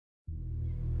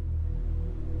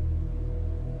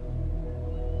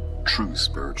True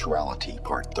Spirituality,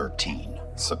 Part 13,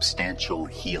 Substantial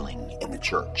Healing in the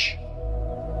Church.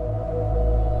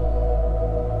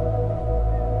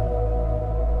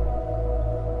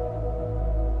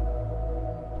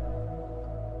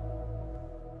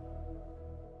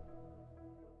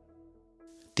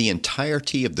 The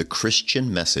entirety of the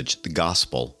Christian message, the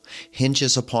gospel,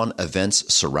 hinges upon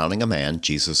events surrounding a man,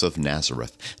 Jesus of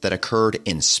Nazareth, that occurred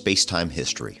in space-time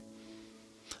history.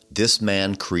 This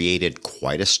man created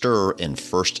quite a stir in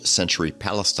first-century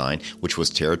Palestine, which was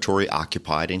territory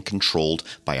occupied and controlled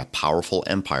by a powerful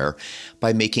empire,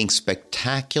 by making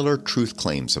spectacular truth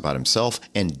claims about himself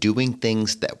and doing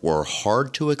things that were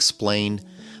hard to explain,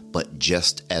 but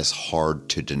just as hard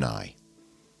to deny.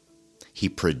 He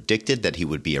predicted that he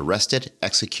would be arrested,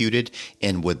 executed,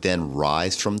 and would then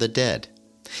rise from the dead.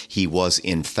 He was,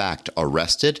 in fact,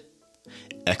 arrested,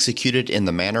 executed in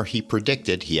the manner he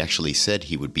predicted. He actually said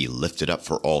he would be lifted up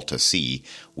for all to see,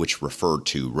 which referred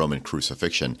to Roman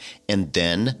crucifixion, and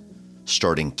then,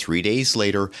 starting 3 days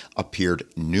later, appeared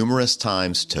numerous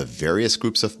times to various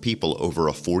groups of people over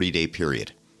a 40-day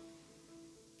period.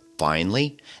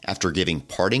 Finally, after giving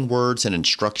parting words and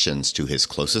instructions to his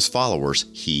closest followers,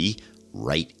 he,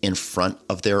 right in front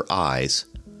of their eyes,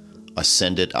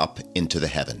 ascended up into the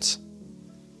heavens.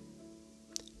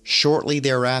 Shortly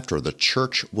thereafter, the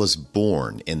church was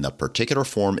born in the particular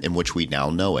form in which we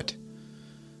now know it.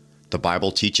 The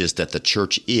Bible teaches that the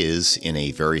church is, in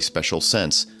a very special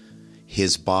sense,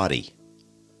 his body.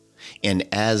 And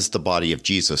as the body of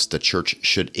Jesus, the church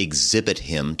should exhibit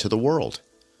him to the world.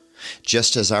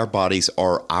 Just as our bodies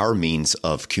are our means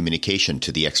of communication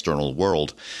to the external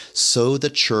world, so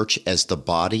the church as the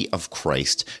body of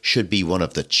Christ should be one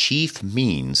of the chief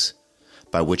means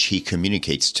by which he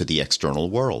communicates to the external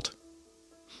world.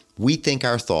 We think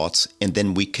our thoughts, and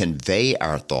then we convey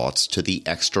our thoughts to the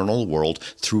external world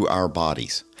through our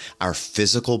bodies. Our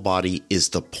physical body is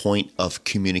the point of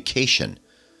communication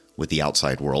with the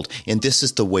outside world, and this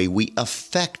is the way we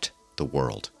affect the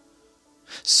world.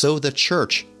 So the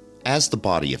church, as the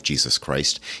body of Jesus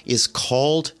Christ, is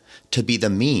called to be the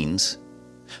means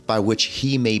by which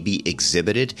he may be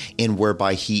exhibited and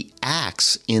whereby he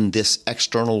acts in this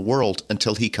external world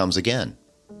until he comes again.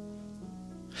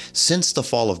 Since the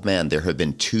fall of man, there have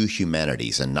been two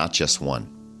humanities and not just one.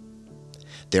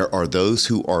 There are those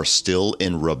who are still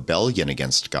in rebellion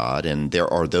against God, and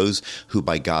there are those who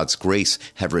by God's grace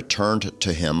have returned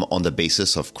to him on the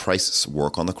basis of Christ's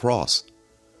work on the cross.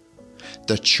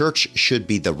 The church should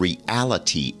be the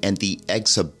reality and the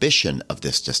exhibition of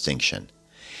this distinction.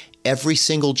 Every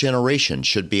single generation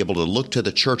should be able to look to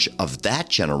the church of that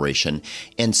generation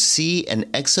and see an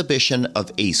exhibition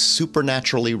of a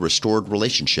supernaturally restored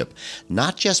relationship,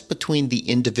 not just between the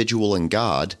individual and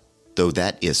God, though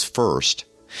that is first,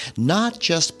 not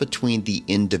just between the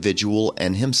individual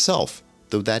and himself,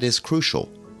 though that is crucial,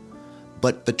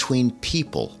 but between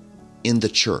people in the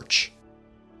church.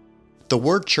 The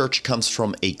word church comes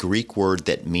from a Greek word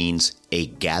that means a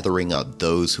gathering of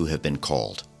those who have been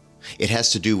called. It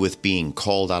has to do with being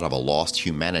called out of a lost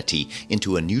humanity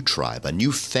into a new tribe, a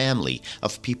new family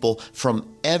of people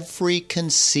from every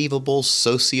conceivable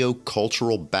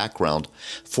socio-cultural background,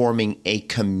 forming a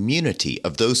community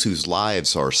of those whose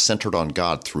lives are centered on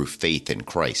God through faith in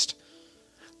Christ.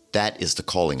 That is the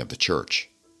calling of the church.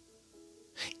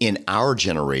 In our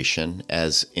generation,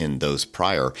 as in those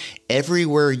prior,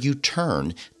 everywhere you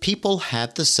turn, people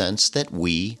have the sense that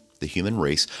we, the human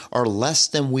race, are less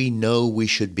than we know we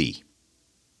should be.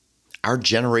 Our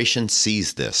generation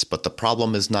sees this, but the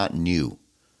problem is not new.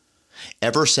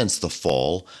 Ever since the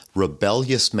fall,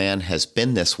 rebellious man has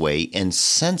been this way and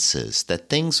senses that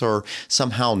things are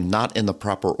somehow not in the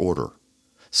proper order.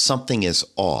 Something is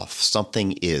off.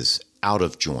 Something is out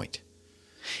of joint.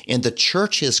 And the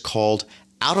church is called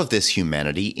out of this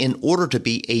humanity in order to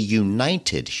be a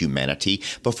united humanity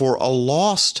before a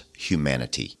lost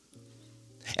humanity.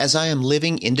 As I am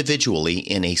living individually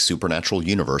in a supernatural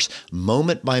universe,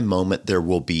 moment by moment there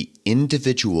will be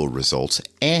individual results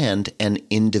and an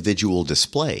individual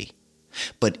display.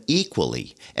 But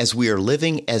equally, as we are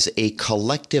living as a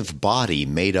collective body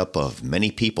made up of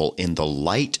many people in the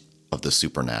light of the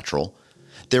supernatural,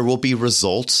 there will be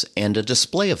results and a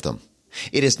display of them.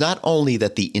 It is not only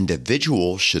that the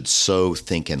individual should so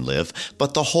think and live,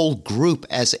 but the whole group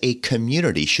as a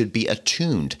community should be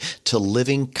attuned to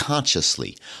living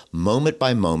consciously, moment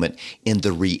by moment, in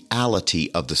the reality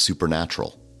of the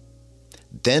supernatural.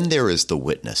 Then there is the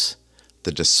witness,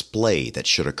 the display that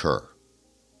should occur.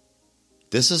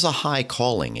 This is a high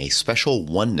calling, a special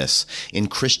oneness in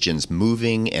Christians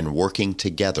moving and working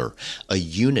together, a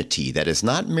unity that is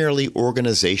not merely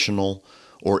organizational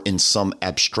or in some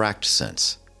abstract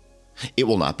sense. It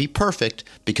will not be perfect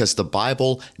because the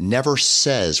Bible never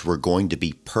says we're going to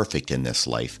be perfect in this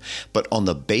life, but on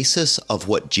the basis of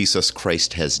what Jesus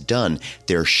Christ has done,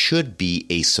 there should be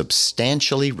a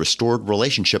substantially restored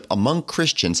relationship among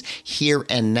Christians here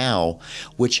and now,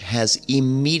 which has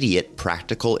immediate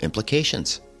practical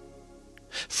implications.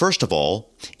 First of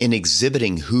all, in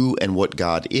exhibiting who and what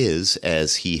God is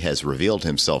as he has revealed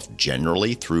himself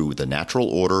generally through the natural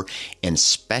order and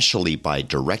specially by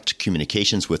direct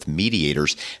communications with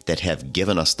mediators that have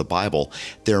given us the Bible,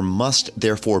 there must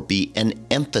therefore be an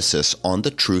emphasis on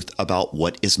the truth about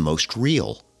what is most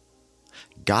real.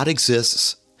 God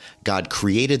exists. God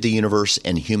created the universe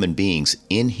and human beings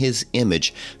in his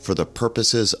image for the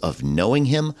purposes of knowing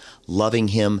him, loving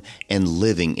him, and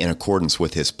living in accordance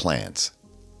with his plans.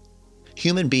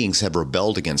 Human beings have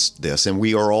rebelled against this, and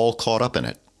we are all caught up in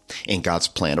it. In God's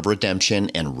plan of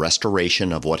redemption and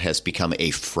restoration of what has become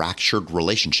a fractured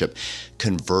relationship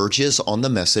converges on the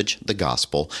message, the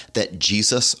gospel, that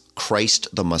Jesus Christ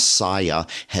the Messiah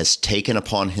has taken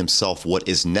upon himself what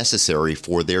is necessary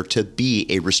for there to be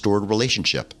a restored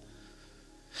relationship.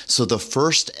 So the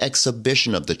first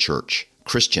exhibition of the church,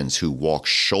 Christians who walk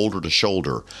shoulder to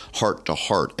shoulder, heart to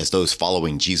heart, as those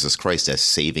following Jesus Christ as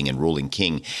saving and ruling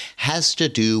King, has to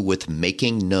do with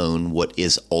making known what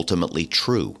is ultimately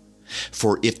true.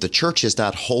 For if the church is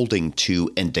not holding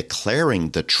to and declaring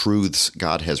the truths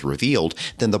God has revealed,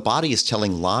 then the body is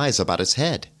telling lies about its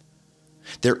head.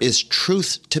 There is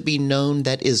truth to be known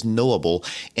that is knowable,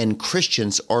 and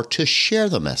Christians are to share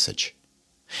the message.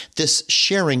 This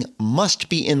sharing must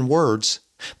be in words,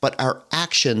 but our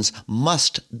actions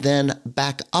must then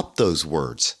back up those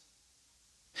words.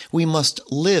 We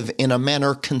must live in a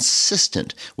manner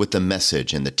consistent with the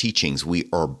message and the teachings we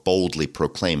are boldly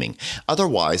proclaiming.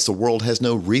 Otherwise, the world has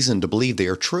no reason to believe they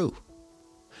are true.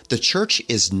 The church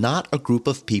is not a group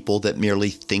of people that merely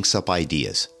thinks up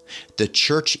ideas. The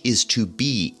church is to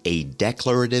be a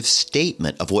declarative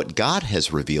statement of what God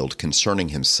has revealed concerning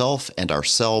himself and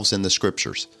ourselves in the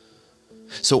Scriptures.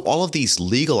 So all of these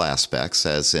legal aspects,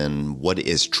 as in what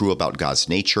is true about God's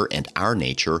nature and our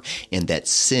nature, and that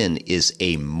sin is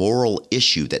a moral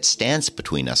issue that stands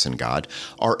between us and God,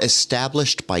 are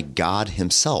established by God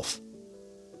himself.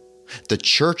 The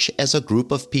church as a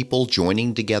group of people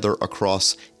joining together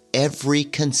across every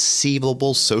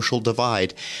conceivable social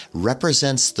divide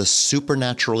represents the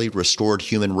supernaturally restored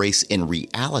human race in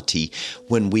reality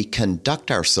when we conduct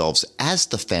ourselves as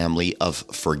the family of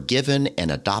forgiven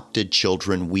and adopted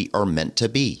children we are meant to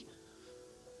be.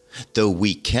 Though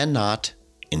we cannot,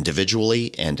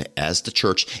 individually and as the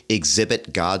church,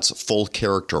 exhibit God's full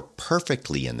character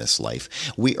perfectly in this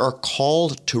life, we are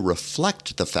called to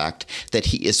reflect the fact that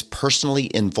he is personally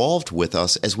involved with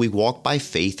us as we walk by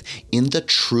faith in the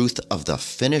truth of the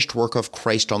finished work of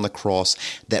Christ on the cross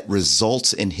that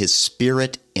results in his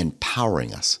Spirit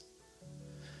empowering us.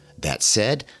 That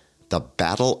said, the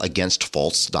battle against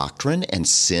false doctrine and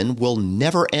sin will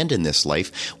never end in this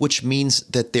life, which means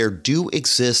that there do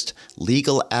exist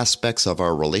legal aspects of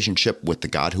our relationship with the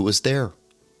God who is there.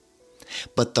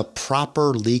 But the proper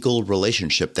legal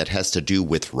relationship that has to do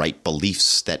with right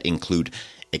beliefs that include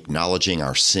acknowledging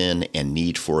our sin and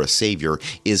need for a Savior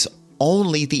is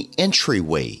only the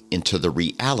entryway into the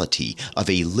reality of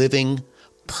a living,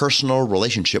 personal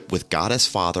relationship with God as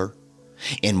Father.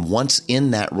 And once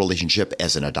in that relationship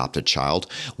as an adopted child,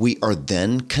 we are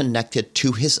then connected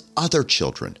to his other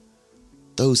children,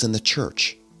 those in the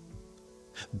church.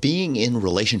 Being in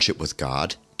relationship with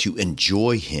God to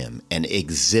enjoy him and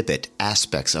exhibit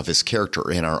aspects of his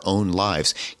character in our own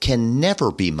lives can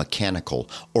never be mechanical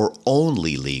or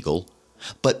only legal,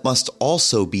 but must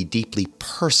also be deeply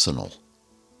personal.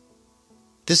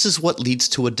 This is what leads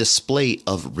to a display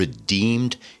of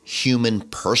redeemed human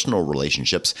personal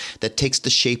relationships that takes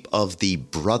the shape of the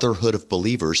brotherhood of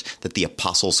believers that the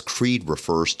Apostles' Creed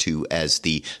refers to as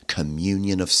the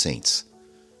communion of saints.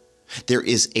 There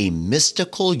is a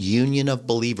mystical union of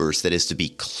believers that is to be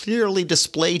clearly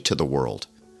displayed to the world.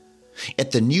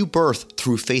 At the new birth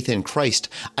through faith in Christ,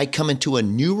 I come into a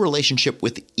new relationship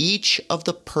with each of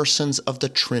the persons of the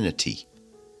Trinity,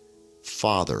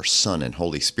 Father, Son, and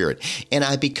Holy Spirit, and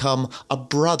I become a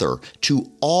brother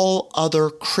to all other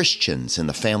Christians in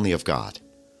the family of God.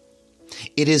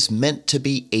 It is meant to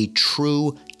be a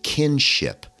true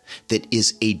kinship that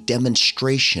is a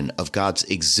demonstration of God's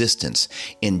existence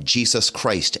in Jesus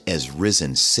Christ as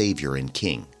risen Savior and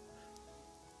King.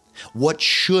 What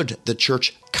should the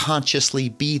church consciously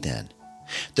be then?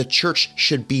 The church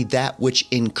should be that which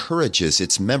encourages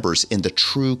its members in the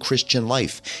true Christian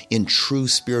life, in true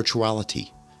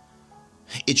spirituality.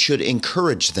 It should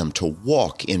encourage them to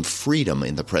walk in freedom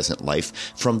in the present life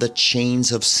from the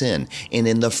chains of sin, and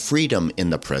in the freedom in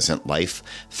the present life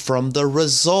from the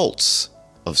results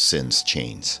of sin's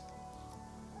chains.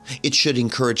 It should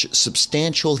encourage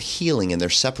substantial healing in their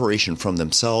separation from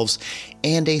themselves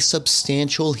and a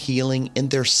substantial healing in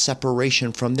their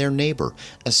separation from their neighbor,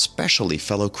 especially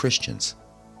fellow Christians.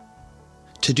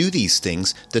 To do these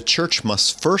things, the church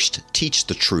must first teach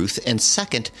the truth, and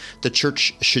second, the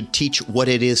church should teach what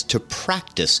it is to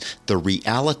practice the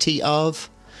reality of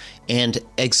and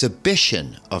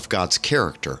exhibition of God's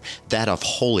character, that of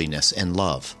holiness and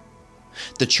love.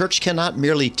 The church cannot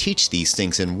merely teach these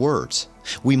things in words.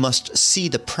 We must see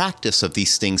the practice of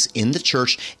these things in the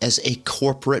church as a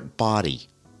corporate body.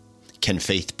 Can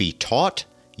faith be taught?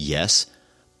 Yes,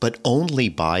 but only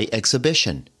by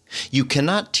exhibition. You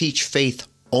cannot teach faith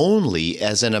only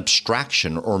as an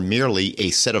abstraction or merely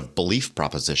a set of belief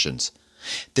propositions.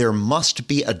 There must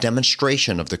be a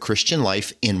demonstration of the Christian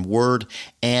life in word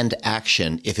and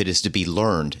action if it is to be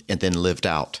learned and then lived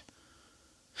out.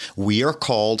 We are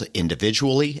called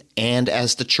individually and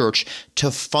as the church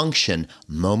to function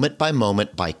moment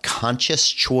by conscious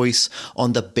choice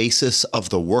on the basis of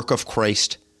the work of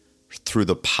Christ through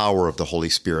the power of the Holy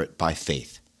Spirit by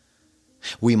faith.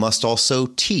 We must also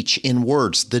teach in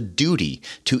words the duty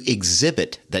to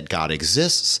exhibit that God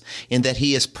exists and that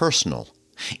He is personal,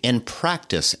 and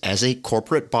practice as a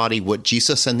corporate body what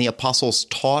Jesus and the apostles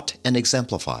taught and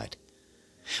exemplified.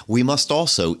 We must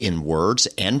also, in words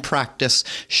and practice,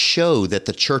 show that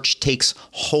the church takes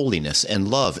holiness and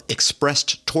love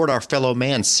expressed toward our fellow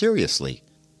man seriously.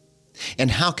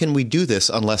 And how can we do this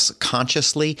unless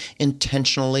consciously,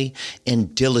 intentionally,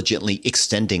 and diligently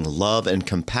extending love and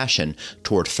compassion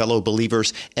toward fellow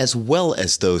believers as well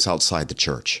as those outside the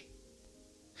church?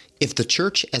 If the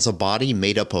church as a body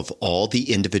made up of all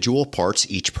the individual parts,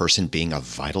 each person being a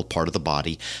vital part of the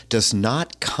body, does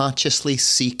not consciously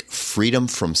seek freedom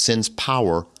from sin's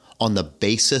power on the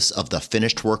basis of the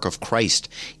finished work of Christ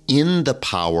in the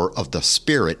power of the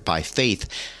Spirit by faith,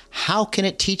 how can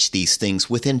it teach these things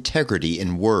with integrity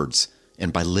in words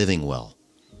and by living well?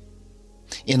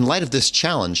 In light of this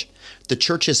challenge, the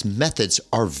church's methods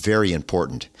are very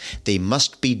important. They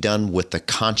must be done with the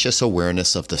conscious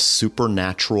awareness of the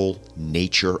supernatural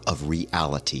nature of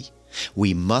reality.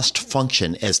 We must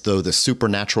function as though the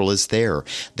supernatural is there,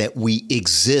 that we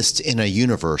exist in a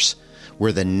universe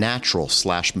where the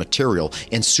natural/material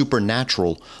and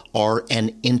supernatural are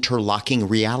an interlocking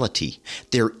reality.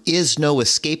 There is no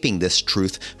escaping this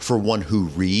truth for one who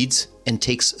reads and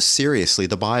takes seriously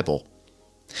the Bible.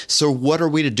 So what are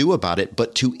we to do about it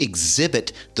but to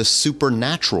exhibit the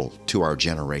supernatural to our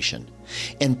generation?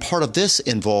 And part of this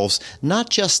involves not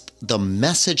just the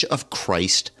message of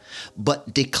Christ,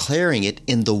 but declaring it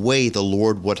in the way the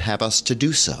Lord would have us to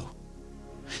do so.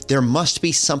 There must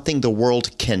be something the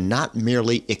world cannot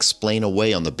merely explain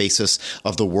away on the basis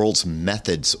of the world's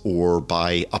methods or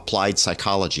by applied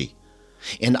psychology.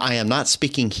 And I am not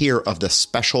speaking here of the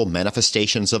special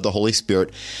manifestations of the Holy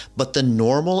Spirit, but the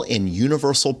normal and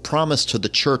universal promise to the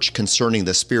church concerning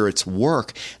the Spirit's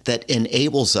work that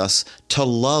enables us to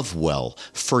love well,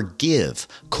 forgive,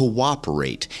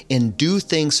 cooperate, and do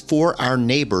things for our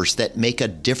neighbors that make a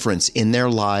difference in their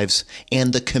lives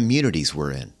and the communities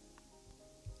we're in.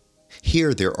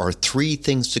 Here there are three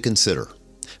things to consider.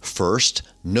 First,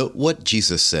 note what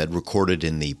Jesus said recorded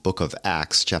in the book of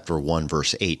Acts, chapter 1,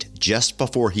 verse 8, just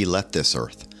before he left this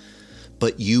earth.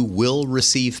 But you will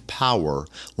receive power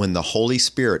when the Holy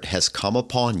Spirit has come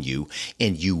upon you,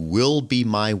 and you will be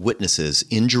my witnesses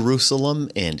in Jerusalem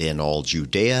and in all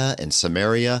Judea and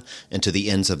Samaria and to the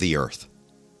ends of the earth.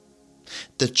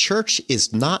 The church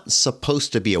is not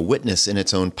supposed to be a witness in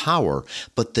its own power,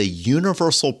 but the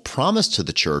universal promise to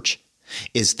the church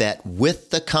is that with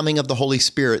the coming of the Holy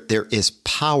Spirit, there is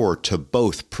power to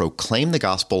both proclaim the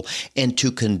gospel and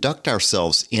to conduct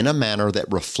ourselves in a manner that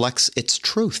reflects its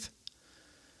truth.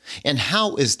 And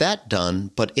how is that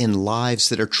done but in lives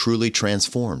that are truly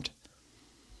transformed?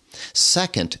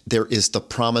 Second, there is the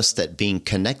promise that being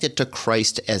connected to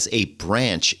Christ as a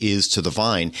branch is to the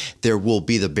vine, there will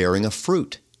be the bearing of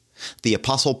fruit. The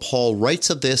Apostle Paul writes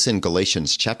of this in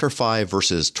Galatians chapter 5,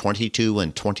 verses 22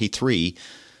 and 23,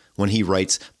 when he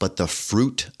writes, "But the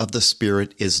fruit of the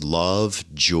Spirit is love,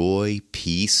 joy,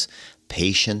 peace,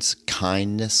 patience,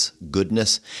 kindness,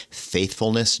 goodness,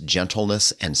 faithfulness,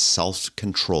 gentleness, and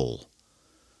self-control."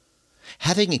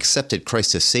 Having accepted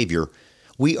Christ as Savior,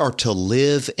 we are to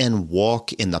live and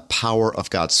walk in the power of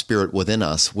God's Spirit within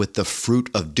us, with the fruit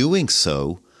of doing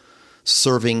so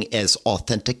serving as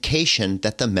authentication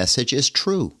that the message is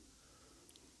true.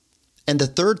 And the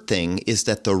third thing is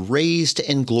that the raised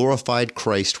and glorified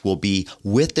Christ will be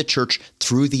with the church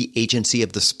through the agency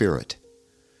of the Spirit.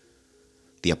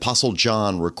 The Apostle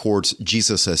John records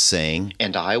Jesus as saying,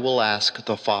 "And I will ask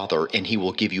the Father, and he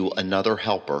will give you another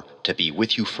helper to be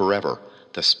with you forever,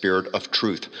 the Spirit of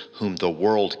truth, whom the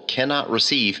world cannot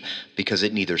receive because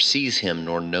it neither sees him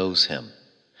nor knows him.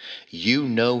 You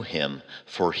know him,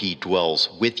 for he dwells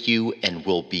with you and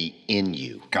will be in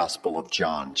you." Gospel of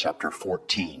John, chapter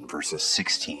 14, verses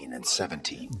 16 and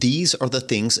 17. These are the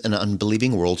things an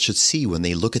unbelieving world should see when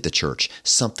they look at the church,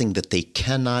 something that they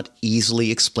cannot easily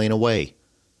explain away.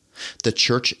 The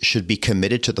church should be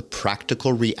committed to the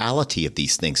practical reality of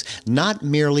these things, not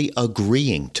merely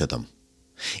agreeing to them.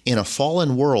 In a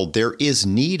fallen world, there is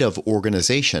need of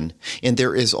organization, and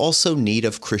there is also need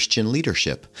of Christian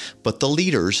leadership. But the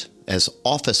leaders, as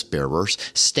office bearers,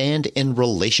 stand in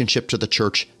relationship to the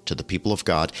church, to the people of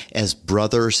God, as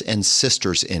brothers and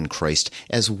sisters in Christ,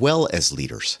 as well as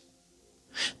leaders.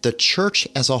 The church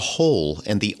as a whole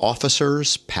and the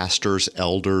officers, pastors,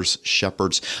 elders,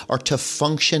 shepherds are to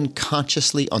function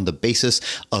consciously on the basis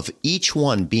of each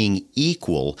one being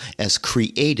equal as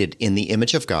created in the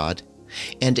image of God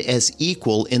and as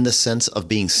equal in the sense of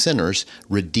being sinners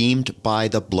redeemed by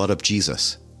the blood of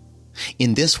Jesus.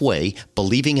 In this way,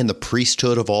 believing in the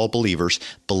priesthood of all believers,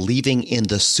 believing in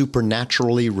the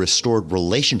supernaturally restored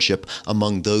relationship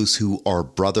among those who are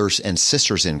brothers and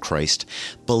sisters in Christ,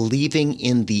 believing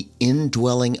in the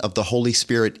indwelling of the Holy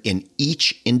Spirit in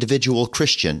each individual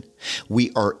Christian,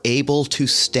 we are able to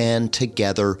stand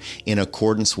together in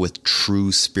accordance with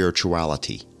true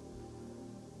spirituality.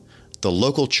 The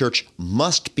local church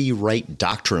must be right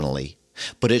doctrinally,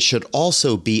 but it should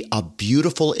also be a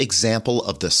beautiful example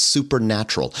of the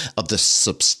supernatural, of the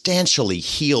substantially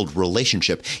healed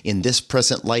relationship in this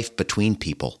present life between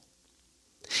people.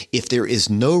 If there is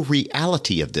no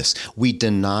reality of this, we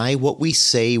deny what we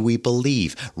say we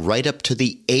believe, right up to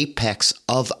the apex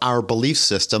of our belief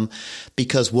system,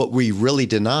 because what we really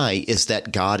deny is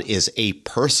that God is a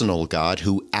personal God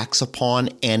who acts upon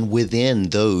and within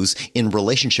those in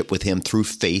relationship with him through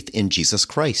faith in Jesus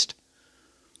Christ.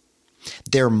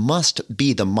 There must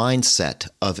be the mindset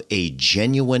of a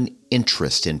genuine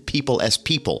interest in people,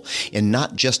 and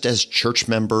not just as church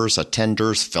members,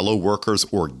 attenders, fellow workers,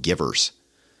 or givers.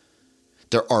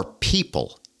 There are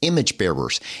people, image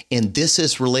bearers, and this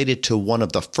is related to one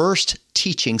of the first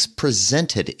teachings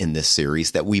presented in this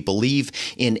series, that we believe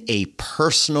in a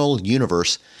personal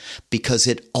universe because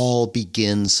it all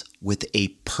begins with a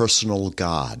personal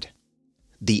God.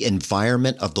 The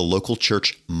environment of the local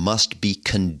church must be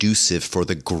conducive for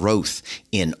the growth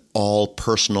in all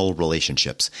personal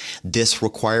relationships. This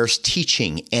requires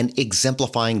teaching and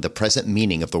exemplifying the present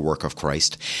meaning of the work of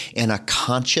Christ, and a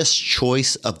conscious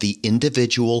choice of the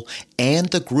individual and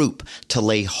the group to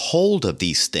lay hold of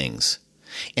these things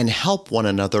and help one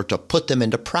another to put them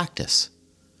into practice.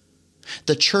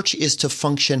 The church is to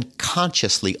function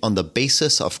consciously on the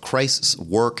basis of Christ's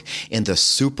work and the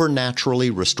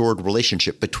supernaturally restored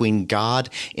relationship between God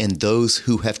and those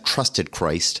who have trusted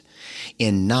Christ,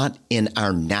 and not in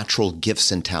our natural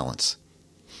gifts and talents.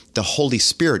 The Holy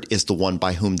Spirit is the one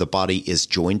by whom the body is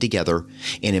joined together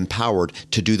and empowered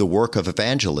to do the work of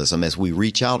evangelism as we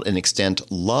reach out and extend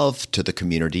love to the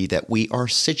community that we are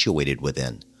situated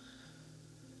within.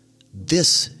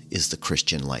 This is the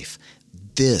Christian life.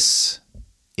 This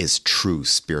is true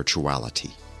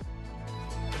spirituality.